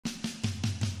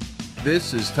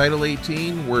This is Title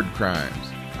 18 Word Crimes.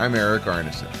 I'm Eric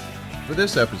Arneson. For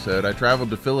this episode, I traveled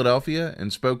to Philadelphia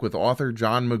and spoke with author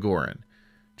Jon McGoran.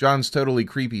 Jon's totally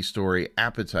creepy story,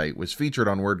 Appetite, was featured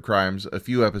on Word Crimes a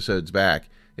few episodes back.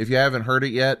 If you haven't heard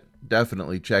it yet,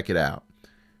 definitely check it out.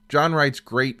 Jon writes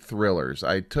great thrillers.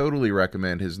 I totally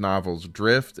recommend his novels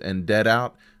Drift and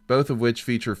DEADOUT, both of which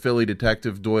feature Philly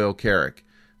detective Doyle Carrick.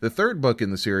 The third book in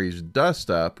the series,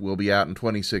 Dust Up, will be out in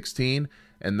 2016,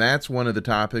 and that's one of the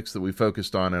topics that we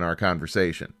focused on in our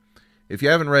conversation. If you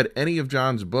haven't read any of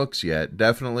Jon's books yet,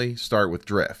 definitely start with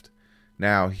Drift.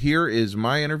 Now, here is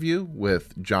my interview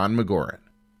with Jon McGoran.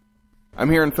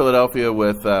 I'm here in Philadelphia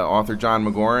with author Jon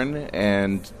McGoran,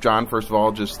 and Jon, first of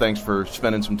all, just thanks for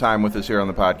spending some time with us here on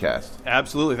the podcast.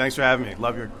 Absolutely. Thanks for having me.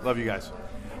 Love you guys.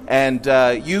 And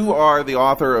you are the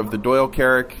author of the Doyle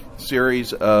Carrick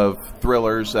series of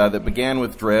thrillers that began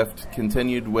with Drift,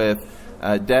 continued with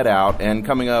DEADOUT, and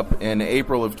coming up in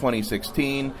April of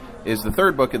 2016 is the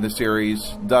third book in the series,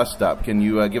 Dust Up. Can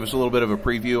you give us a little bit of a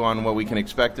preview on what we can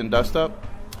expect in Dust Up?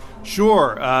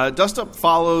 Sure. Dust Up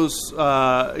follows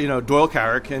Doyle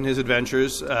Carrick and his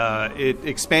adventures. It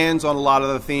expands on a lot of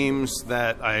the themes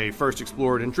that I first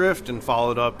explored in Drift and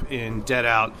followed up in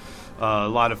DEADOUT. A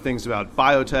lot of things about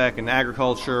biotech and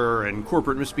agriculture and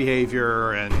corporate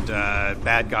misbehavior and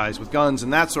bad guys with guns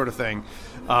and that sort of thing.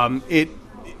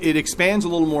 It expands a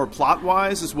little more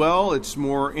plot-wise as well. It's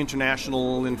more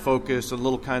international in focus, a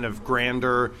little kind of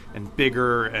grander and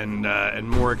bigger and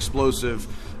more explosive.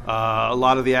 A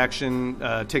lot of the action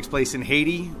takes place in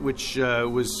Haiti, which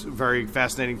was very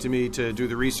fascinating to me to do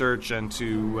the research and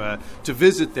to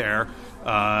visit there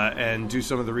and do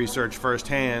some of the research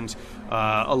firsthand.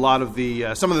 A lot of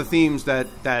the some of the themes that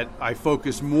I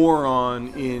focus more on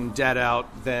in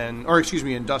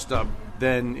in Dust Up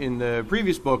than in the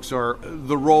previous books are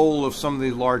the role of some of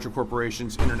the larger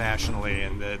corporations internationally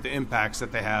and the impacts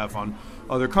that they have on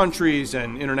other countries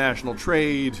and international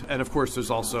trade. And of course, there's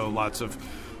also lots of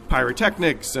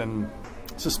pyrotechnics and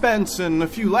suspense and a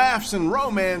few laughs and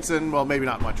romance and, well, maybe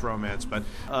not much romance, but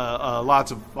lots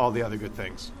of all the other good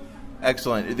things.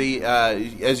 Excellent.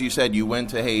 As you said, you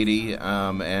went to Haiti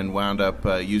and wound up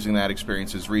using that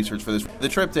experience as research for this. The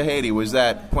trip to Haiti, was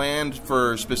that planned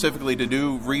for specifically to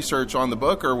do research on the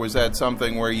book, or was that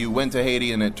something where you went to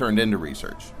Haiti and it turned into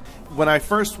research? When I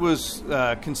first was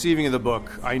conceiving of the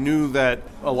book, I knew that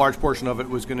a large portion of it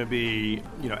was going to be,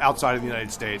 outside of the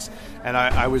United States, and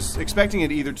I was expecting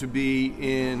it either to be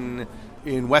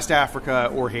in West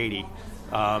Africa or Haiti.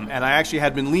 And I actually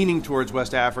had been leaning towards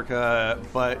West Africa,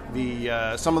 but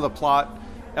some of the plot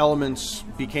elements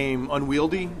became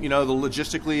unwieldy.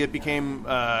 Logistically it became,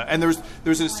 and there's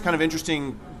this kind of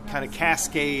interesting kind of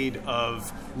cascade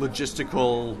of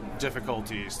logistical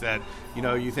difficulties that,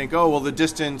 you think, oh, well, the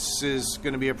distance is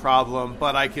going to be a problem,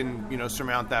 but I can,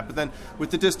 surmount that. But then with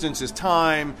the distance is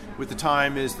time, with the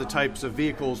time is the types of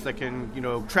vehicles that can,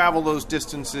 travel those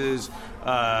distances,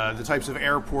 the types of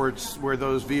airports where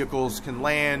those vehicles can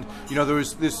land. There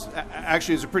was this,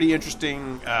 actually is a pretty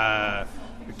interesting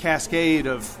cascade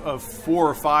of 4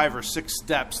 or 5 or 6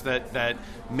 steps that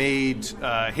made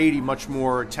Haiti much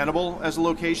more tenable as a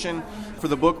location for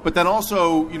the book. But then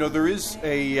also, there is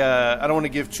I don't want to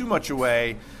give too much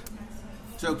away.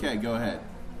 It's okay, go ahead.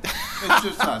 It's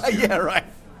just us. Yeah, right.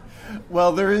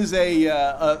 Well, there is a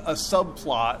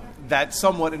subplot that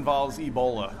somewhat involves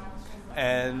Ebola.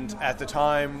 And at the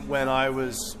time when I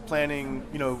was planning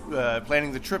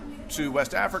the trip to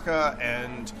West Africa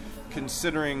and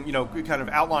considering, kind of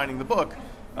outlining the book,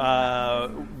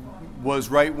 was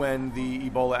right when the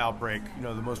Ebola outbreak,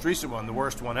 the most recent one, the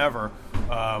worst one ever,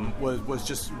 was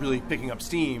just really picking up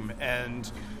steam. And,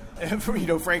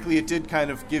 frankly, it did kind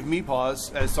of give me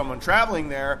pause as someone traveling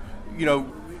there,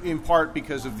 in part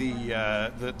because of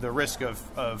the risk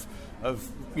of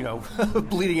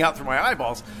bleeding out through my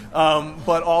eyeballs,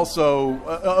 but also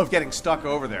of getting stuck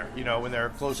over there, when they're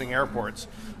closing airports.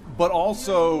 But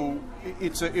also,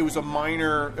 it was a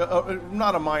minor,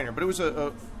 not a minor, but it was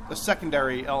a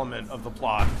secondary element of the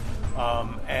plot.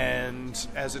 And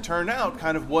as it turned out,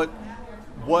 kind of what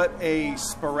a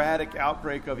sporadic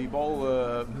outbreak of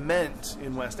Ebola meant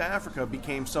in West Africa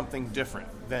became something different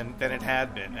than it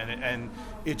had been. And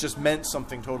it just meant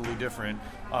something totally different.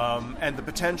 And the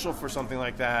potential for something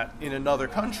like that in another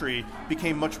country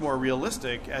became much more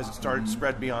realistic as it started to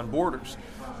spread beyond borders.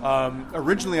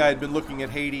 Originally, I had been looking at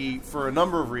Haiti for a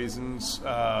number of reasons.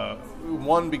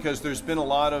 One, because there's been a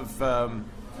lot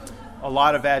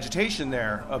of agitation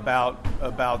there about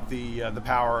about the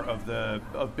power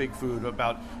of big food,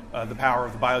 about the power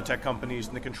of the biotech companies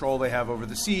and the control they have over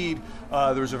the seed.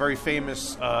 There was a very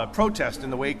famous protest in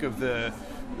the wake of the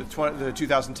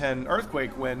 2010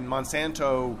 earthquake when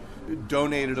Monsanto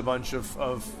donated a bunch of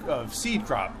seeds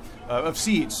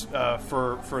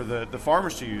for the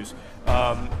farmers to use.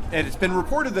 And it's been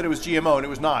reported that it was GMO, and it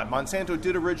was not. Monsanto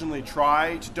did originally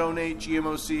try to donate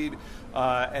GMO seed,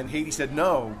 and Haiti said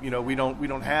no. We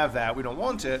don't have that. We don't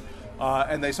want it.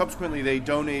 And they subsequently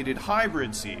donated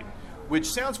hybrid seed, which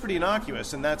sounds pretty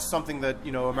innocuous, and that's something that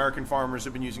American farmers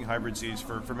have been using hybrid seeds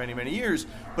for many, many years.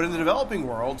 But in the developing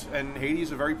world, and Haiti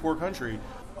is a very poor country,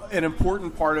 an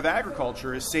important part of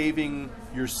agriculture is saving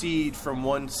your seed from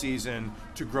one season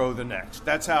to grow the next.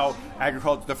 That's how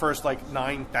agriculture, the first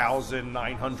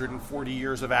 9,940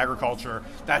 years of agriculture,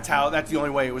 that's the only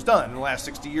way it was done. In the last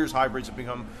 60 years, hybrids have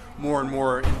become more and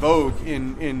more in vogue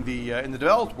in the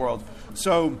developed world.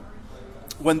 So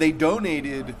when they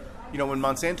donated, when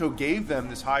Monsanto gave them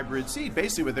this hybrid seed,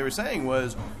 basically what they were saying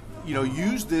was,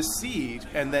 use this seed,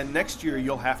 and then next year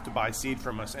you'll have to buy seed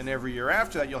from us, and every year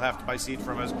after that you'll have to buy seed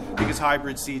from us because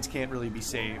hybrid seeds can't really be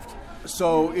saved.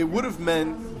 So it would have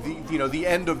meant the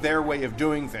end of their way of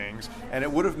doing things, and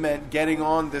it would have meant getting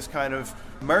on this kind of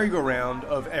merry-go-round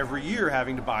of every year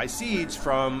having to buy seeds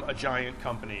from a giant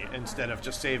company instead of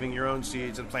just saving your own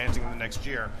seeds and planting them the next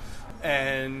year.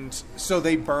 And so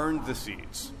they burned the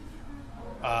seeds.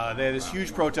 They had this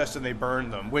huge protest and they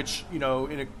burned them, which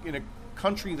in a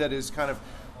country that is kind of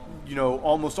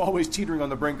almost always teetering on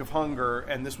the brink of hunger,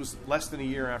 and this was less than a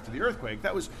year after the earthquake.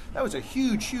 That was a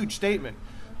huge statement.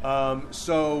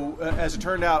 So as it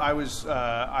turned out, I was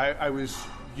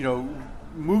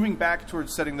moving back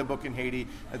towards setting the book in Haiti.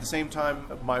 At the same time,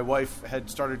 my wife had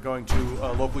started going to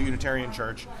a local Unitarian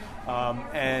church,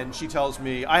 and she tells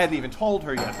me, I hadn't even told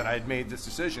her yet that I had made this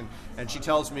decision, and she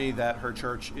tells me that her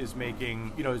church is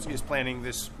is planning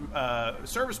this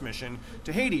service mission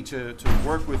to Haiti to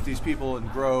work with these people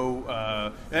and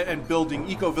grow and building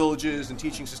eco-villages and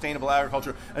teaching sustainable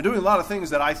agriculture and doing a lot of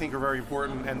things that I think are very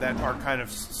important and that are kind of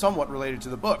somewhat related to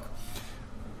the book.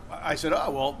 I said,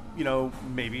 oh, well,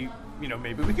 maybe we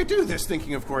could do this,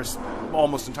 thinking, of course,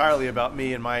 almost entirely about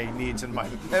me and my needs and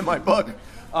my book.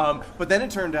 But then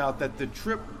it turned out that the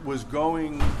trip was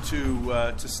going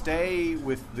to stay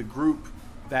with the group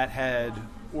that had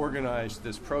organized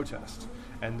this protest.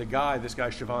 And this guy,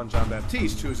 Siobhan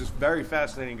Jean-Baptiste, who is this very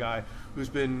fascinating guy who's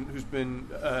been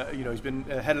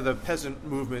head of the peasant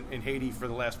movement in Haiti for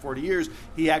the last 40 years.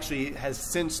 He actually has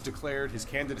since declared his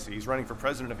candidacy. He's running for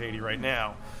president of Haiti right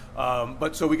now.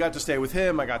 But so we got to stay with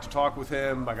him. I got to talk with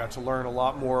him. I got to learn a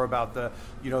lot more about the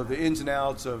ins and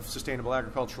outs of sustainable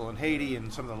agriculture in Haiti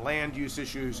and some of the land use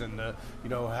issues and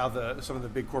how some of the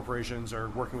big corporations are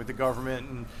working with the government.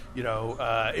 And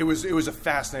it was a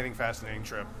fascinating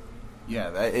trip.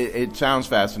 Yeah, it sounds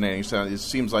fascinating. So it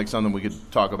seems like something we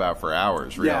could talk about for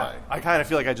hours, really. Yeah, I kind of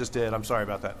feel like I just did. I'm sorry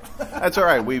about that. That's all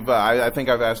right. I think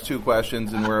I've asked 2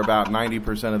 questions, and we're about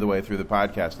 90% of the way through the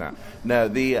podcast now. Now,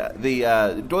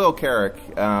 the Doyle Carrick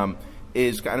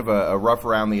is kind of a rough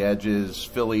around the edges,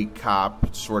 Philly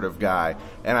cop sort of guy.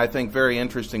 And I think very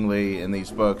interestingly in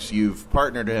these books, you've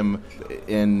partnered him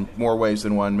in more ways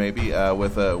than one, maybe,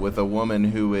 with a woman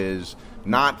who is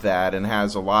not that and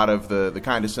has a lot of the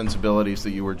kind of sensibilities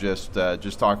that you were just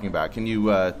talking about. Can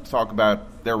you talk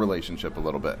about their relationship a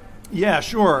little bit? Yeah,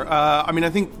 sure. I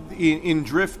think in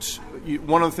Drift,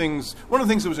 one of the things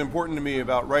that was important to me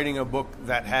about writing a book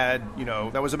that had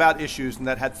that was about issues and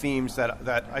that had themes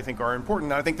that I think are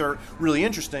important. I think they're really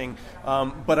interesting,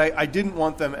 but I didn't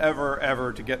want them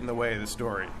ever to get in the way of the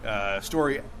story.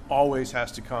 Story always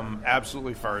has to come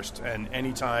absolutely first, and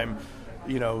anytime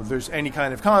there's any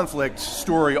kind of conflict,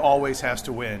 story always has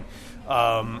to win.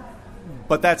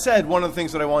 But that said, one of the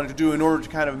things that I wanted to do in order to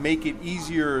kind of make it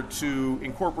easier to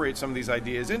incorporate some of these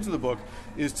ideas into the book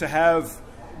is to have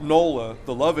Nola,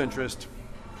 the love interest,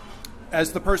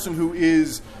 as the person who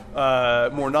is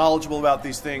more knowledgeable about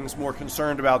these things, more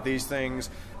concerned about these things.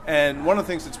 And one of the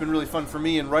things that's been really fun for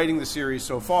me in writing the series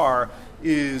so far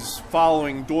is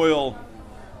following Doyle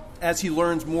as he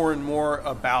learns more and more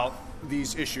about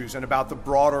these issues and about the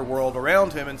broader world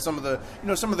around him and some of the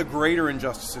greater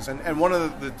injustices. And one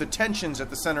of the tensions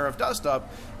at the center of Dust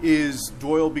Up is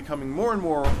Doyle becoming more and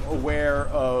more aware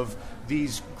of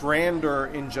these grander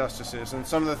injustices and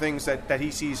some of the things that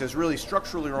he sees as really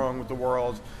structurally wrong with the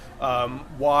world,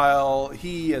 while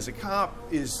he as a cop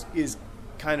is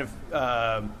kind of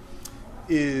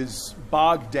is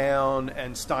bogged down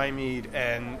and stymied,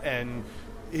 and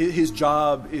his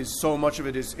job is so much of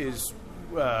it is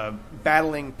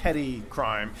battling petty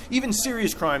crime, even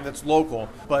serious crime that's local,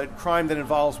 but crime that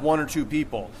involves one or two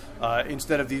people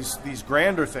instead of these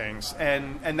grander things.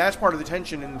 And that's part of the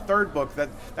tension in the third book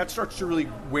that starts to really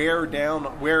wear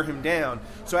him down.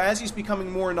 So as he's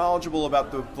becoming more knowledgeable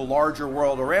about the larger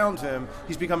world around him,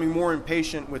 he's becoming more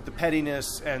impatient with the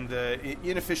pettiness and the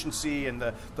inefficiency and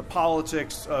the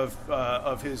politics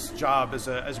of his job as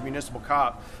a municipal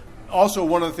cop. Also,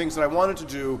 one of the things that I wanted to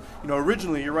do,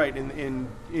 originally, you're right,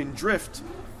 in Drift,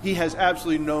 he has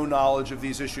absolutely no knowledge of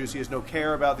these issues. He has no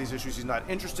care about these issues. He's not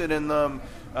interested in them.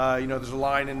 There's a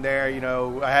line in there,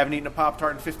 I haven't eaten a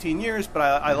Pop-Tart in 15 years, but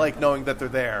I like knowing that they're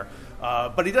there.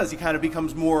 But he does. He kind of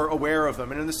becomes more aware of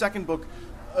them. And in the second book,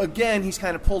 again, he's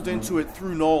kind of pulled into it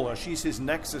through Nola. She's his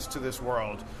nexus to this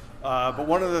world. But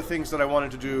one of the things that I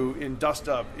wanted to do in Dust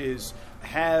Up is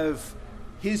have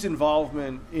his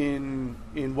involvement in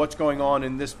what's going on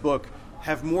in this book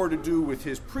have more to do with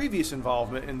his previous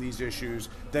involvement in these issues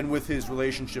than with his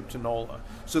relationship to Nola.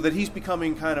 So that he's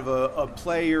becoming kind of a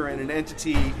player and an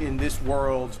entity in this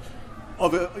world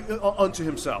unto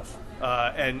himself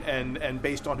and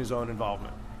based on his own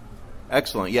involvement.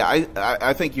 Excellent. Yeah,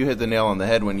 I think you hit the nail on the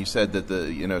head when you said that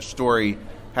the story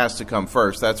has to come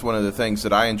first. That's one of the things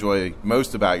that I enjoy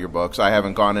most about your books. I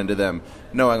haven't gone into them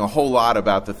knowing a whole lot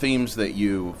about the themes that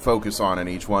you focus on in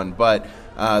each one, but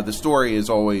the story is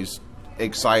always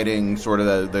exciting, sort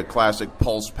of the classic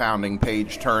pulse-pounding,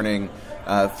 page-turning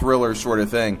thriller sort of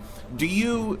thing. Do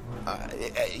you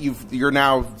you're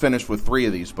now finished with 3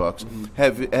 of these books.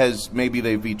 Mm-hmm. Maybe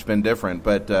they've each been different,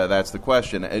 but that's the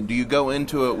question. Do you go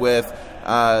into it with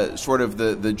sort of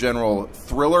the general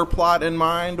thriller plot in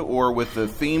mind, or with the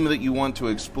theme that you want to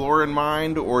explore in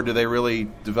mind, or do they really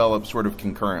develop sort of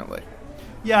concurrently?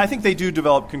 Yeah, I think they do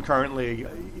develop concurrently.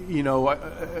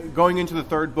 Going into the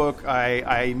third book,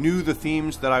 I knew the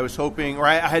themes that I was hoping, or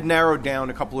I had narrowed down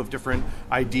a couple of different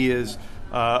ideas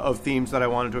of themes that I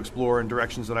wanted to explore and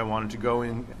directions that I wanted to go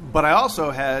in. But I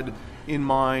also had in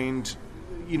mind,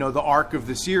 the arc of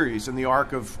the series and the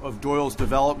arc of Doyle's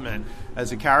development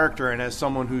as a character and as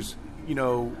someone who's,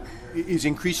 is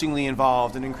increasingly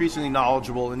involved and increasingly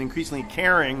knowledgeable and increasingly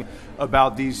caring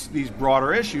about these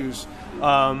broader issues.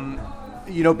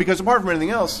 Because apart from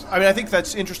anything else, I think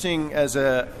that's interesting as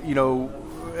a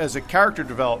character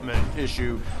development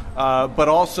issue, but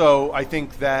also I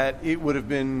think that it would have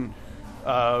been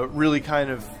really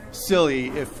kind of silly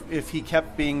if he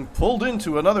kept being pulled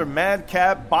into another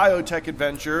madcap biotech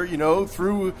adventure,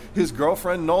 through his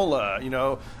girlfriend Nola.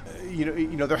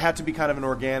 There had to be kind of an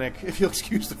organic, if you'll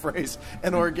excuse the phrase,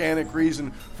 an organic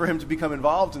reason for him to become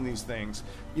involved in these things.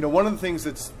 One of the things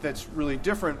that's really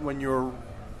different when you're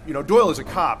Doyle is a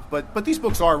cop, but these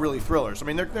books are really thrillers.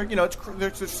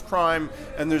 There's crime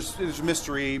and there's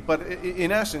mystery, but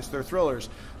in essence, they're thrillers.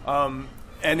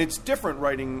 And it's different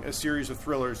writing a series of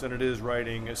thrillers than it is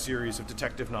writing a series of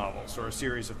detective novels or a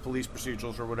series of police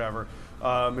procedurals or whatever.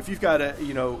 If you've got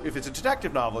if it's a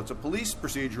detective novel, it's a police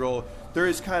procedural,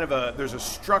 there's a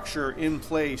structure in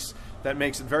place that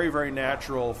makes it very, very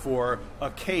natural for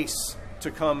a case to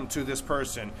come to this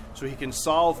person so he can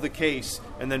solve the case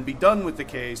and then be done with the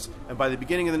case, and by the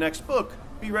beginning of the next book,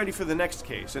 be ready for the next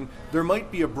case. And there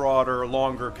might be a broader,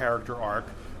 longer character arc.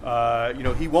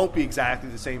 He won't be exactly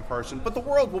the same person, but the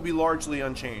world will be largely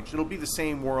unchanged. It'll be the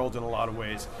same world in a lot of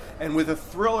ways. And with a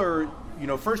thriller,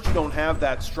 first you don't have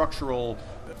that structure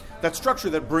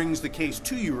that brings the case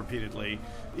to you repeatedly,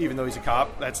 even though he's a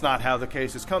cop. That's not how the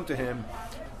case has come to him.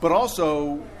 But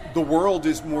also, the world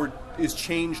is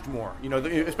changed more.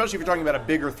 Especially if you're talking about a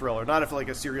bigger thriller, not if like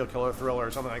a serial killer thriller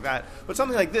or something like that, but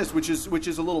something like this, which is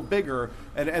a little bigger.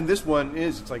 And this one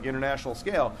it's like international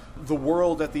scale. The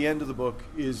world at the end of the book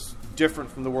is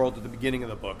different from the world at the beginning of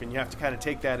the book, and you have to kind of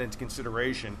take that into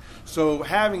consideration. So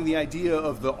having the idea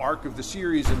of the arc of the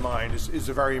series in mind is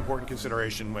a very important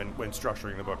consideration when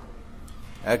structuring the book.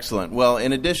 Excellent. Well,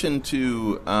 in addition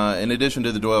to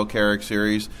the Doyle Carrick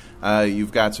series,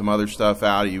 you've got some other stuff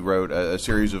out. You wrote a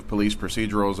series of police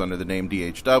procedurals under the name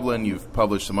D.H. Dublin. You've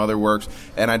published some other works,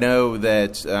 and I know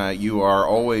that you are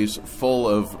always full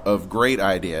of great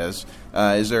ideas.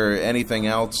 Is there anything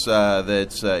else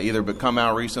that's either come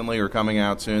out recently or coming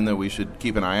out soon that we should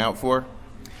keep an eye out for?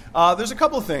 There's a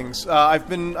couple of things. I've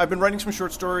been writing some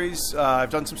short stories.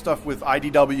 I've done some stuff with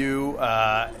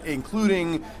IDW,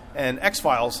 including an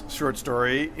X-Files short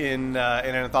story in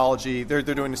an anthology. They're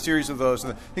doing a series of those.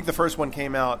 I think the first one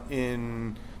came out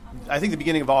in, the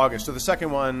beginning of August. So the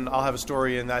second one, I'll have a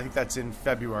story in. I think that's in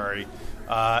February.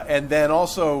 And then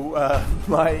also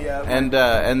and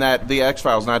that the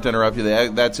X-Files, not to interrupt you,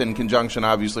 that's in conjunction,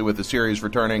 obviously, with the series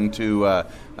returning to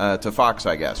Fox,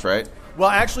 I guess, right? Well,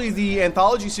 actually, the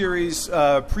anthology series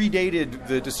predated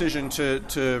the decision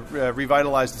to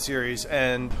revitalize the series,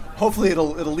 and hopefully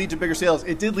it'll lead to bigger sales.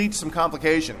 It did lead to some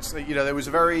complications. There was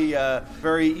a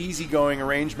very easygoing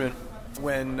arrangement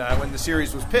when the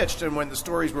series was pitched and when the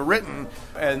stories were written,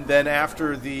 and then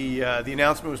after the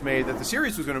announcement was made that the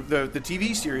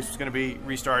TV series was going to be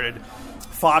restarted,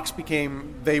 Fox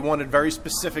they wanted very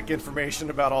specific information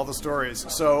about all the stories.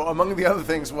 So among the other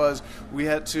things was we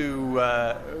had to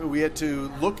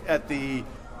look at the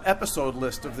episode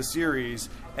list of the series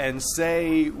and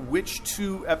say which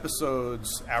 2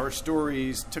 episodes our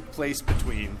stories took place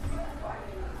between. Wow.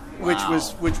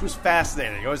 Which was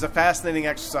fascinating. It was a fascinating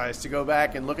exercise to go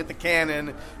back and look at the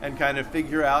canon and kind of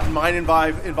figure out. And mine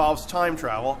involves time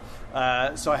travel,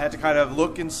 so I had to kind of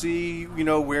look and see,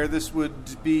 where this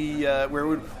would be,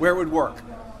 where it would work.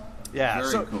 Yeah.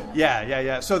 Very cool.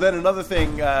 Yeah. So then another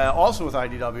thing, also with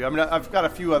IDW. I mean, I've got a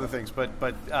few other things, but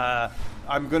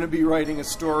I'm going to be writing a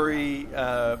story.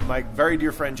 My very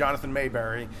dear friend Jonathan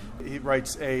Mayberry, he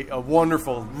writes a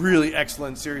wonderful, really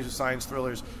excellent series of science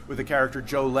thrillers with the character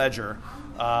Joe Ledger,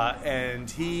 and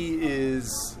he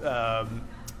is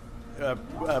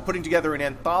putting together an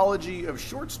anthology of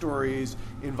short stories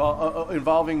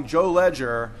involving Joe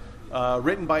Ledger,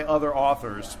 written by other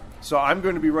authors. So I'm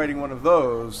going to be writing one of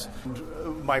those.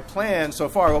 My plan so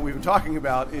far, what we've been talking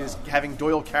about, is having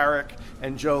Doyle Carrick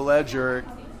and Joe Ledger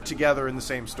together in the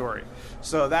same story.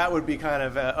 So that would be kind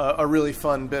of a really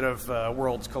fun bit of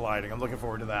worlds colliding. I'm looking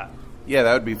forward to that. Yeah,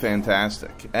 that would be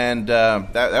fantastic. And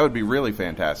that would be really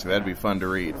fantastic. That would be fun to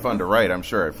read, fun to write, I'm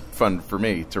sure. Fun for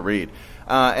me to read.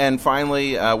 And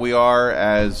finally, we are,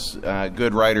 as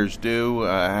good writers do,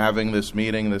 having this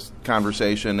meeting, this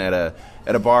conversation at a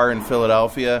bar in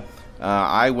Philadelphia.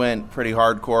 I went pretty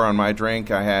hardcore on my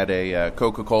drink. I had a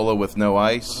Coca-Cola with no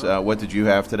ice. What did you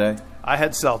have today? I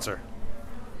had seltzer.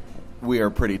 We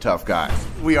are pretty tough guys.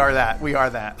 We are that.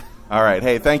 All right.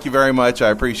 Hey, thank you very much.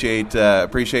 I appreciate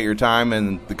your time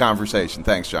and the conversation.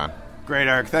 Thanks, John. Great,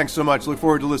 Eric. Thanks so much. Look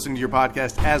forward to listening to your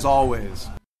podcast, as always.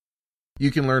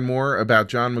 You can learn more about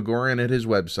Jon McGoran at his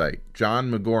website, Jon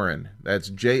McGoran.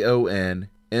 That's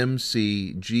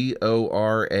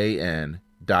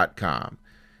JONMCGORAN.com.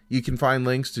 You can find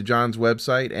links to Jon's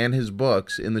website and his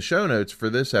books in the show notes for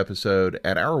this episode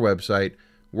at our website,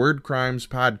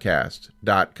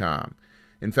 wordcrimespodcast.com.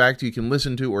 In fact, you can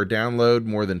listen to or download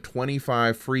more than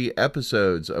 25 free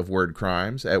episodes of Word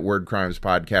Crimes at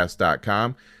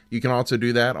wordcrimespodcast.com. You can also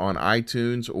do that on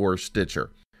iTunes or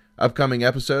Stitcher. Upcoming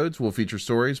episodes will feature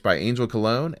stories by Angel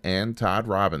Cologne and Todd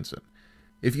Robinson.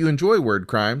 If you enjoy Word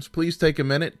Crimes, please take a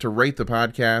minute to rate the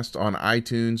podcast on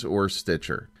iTunes or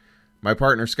Stitcher. My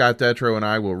partner Scott Detro and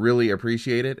I will really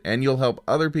appreciate it, and you'll help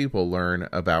other people learn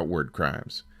about Word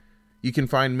Crimes. You can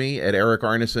find me at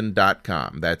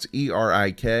ericarneson.com. That's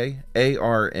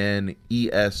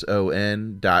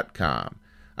ERIKARNESON.com.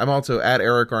 I'm also at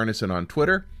Eric Arneson on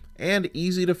Twitter and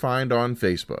easy to find on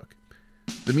Facebook.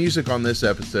 The music on this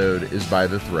episode is by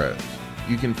The Throws.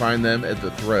 You can find them at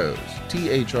The Throws,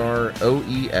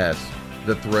 THROES,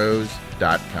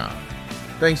 thethrows.com.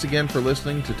 Thanks again for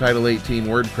listening to Title 18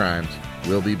 Word Crimes.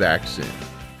 We'll be back soon.